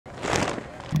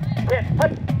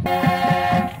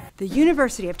The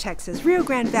University of Texas Rio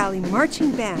Grande Valley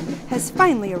Marching Band has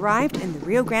finally arrived in the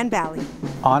Rio Grande Valley.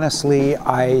 Honestly,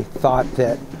 I thought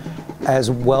that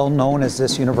as well known as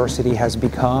this university has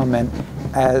become, and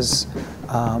as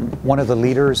one of the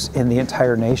leaders in the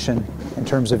entire nation in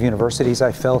terms of universities,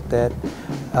 I felt that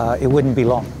it wouldn't be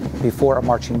long before a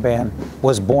marching band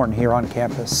was born here on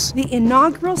campus. The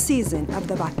inaugural season of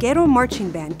the Vaquero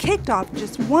Marching Band kicked off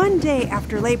just one day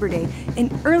after Labor Day in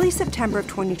early September of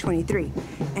 2023,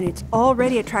 and it's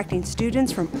already attracting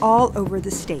students from all over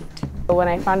the state. When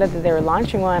I found out that they were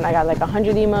launching one, I got like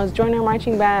 100 emails, join our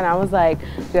marching band. I was like,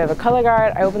 do they have a color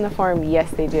guard? I opened the form, yes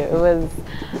they do. It was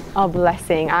a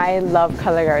blessing. I love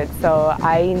color guards, so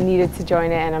I needed to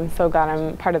join it, and I'm so glad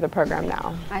I'm part of the program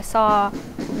now. I saw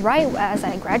right as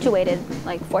I graduated,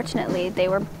 like fortunately, they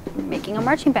were making a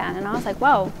marching band, and I was like,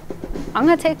 wow, I'm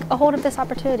gonna take a hold of this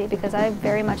opportunity because I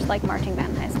very much like marching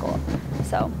band in high school.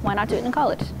 So why not do it in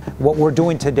college? What we're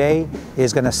doing today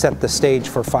is going to set the stage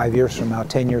for 5 years from now,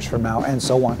 10 years from now, and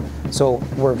so on. So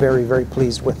we're very, very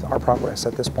pleased with our progress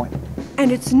at this point.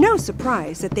 And it's no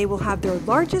surprise that they will have their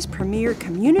largest premier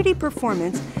community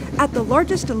performance at the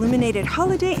largest illuminated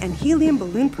holiday and helium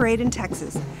balloon parade in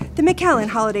Texas, the McAllen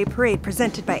Holiday Parade,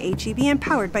 presented by HEB and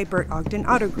powered by Burt Ogden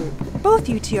Auto Group. Both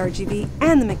UTRGV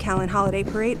and the McAllen Holiday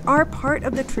Parade are part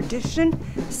of the tradition,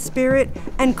 spirit,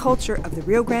 and culture of the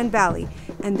Rio Grande Valley,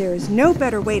 and there is no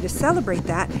better way to celebrate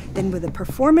that than with a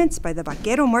performance by the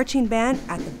Vaquero Marching Band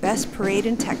at the best parade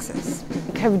in Texas.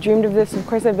 I've dreamed of this. Of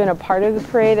course, I've been a part of the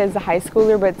parade as a high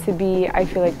schooler, but to be, I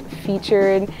feel like,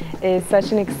 featured is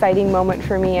such an exciting moment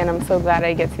for me, and I'm so glad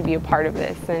I get to be a part of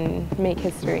this and make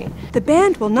history. The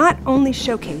band will not only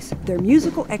showcase their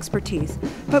musical expertise,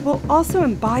 but will also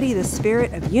embody the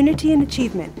spirit of unity and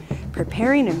achievement,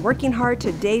 preparing and working hard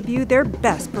to debut their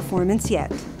best performance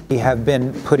yet. We have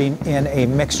been putting in a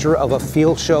mixture of a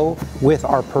field show with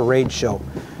our parade show,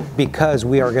 because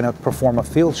we are going to perform a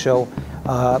field show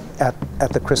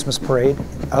at the Christmas parade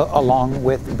along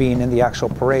with being in the actual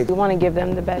parade. We want to give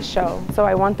them the best show, so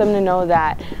I want them to know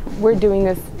that we're doing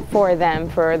this for them,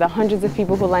 for the hundreds of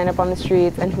people who line up on the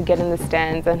streets and who get in the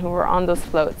stands and who are on those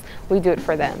floats. We do it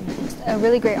for them. It's a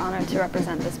really great honor to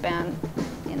represent this band.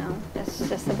 You know, it's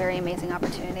just a very amazing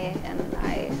opportunity, and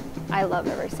I love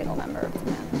every single member of the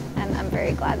band, and I'm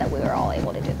very glad that we were all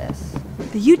able to do this.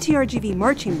 The UTRGV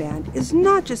Marching Band is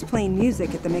not just playing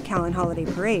music at the McAllen Holiday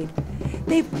Parade.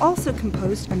 They've also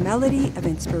composed a melody of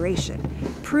inspiration,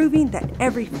 proving that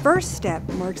every first step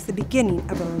marks the beginning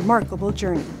of a remarkable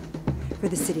journey. For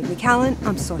the City of McAllen,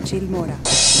 I'm Xochitl Mora.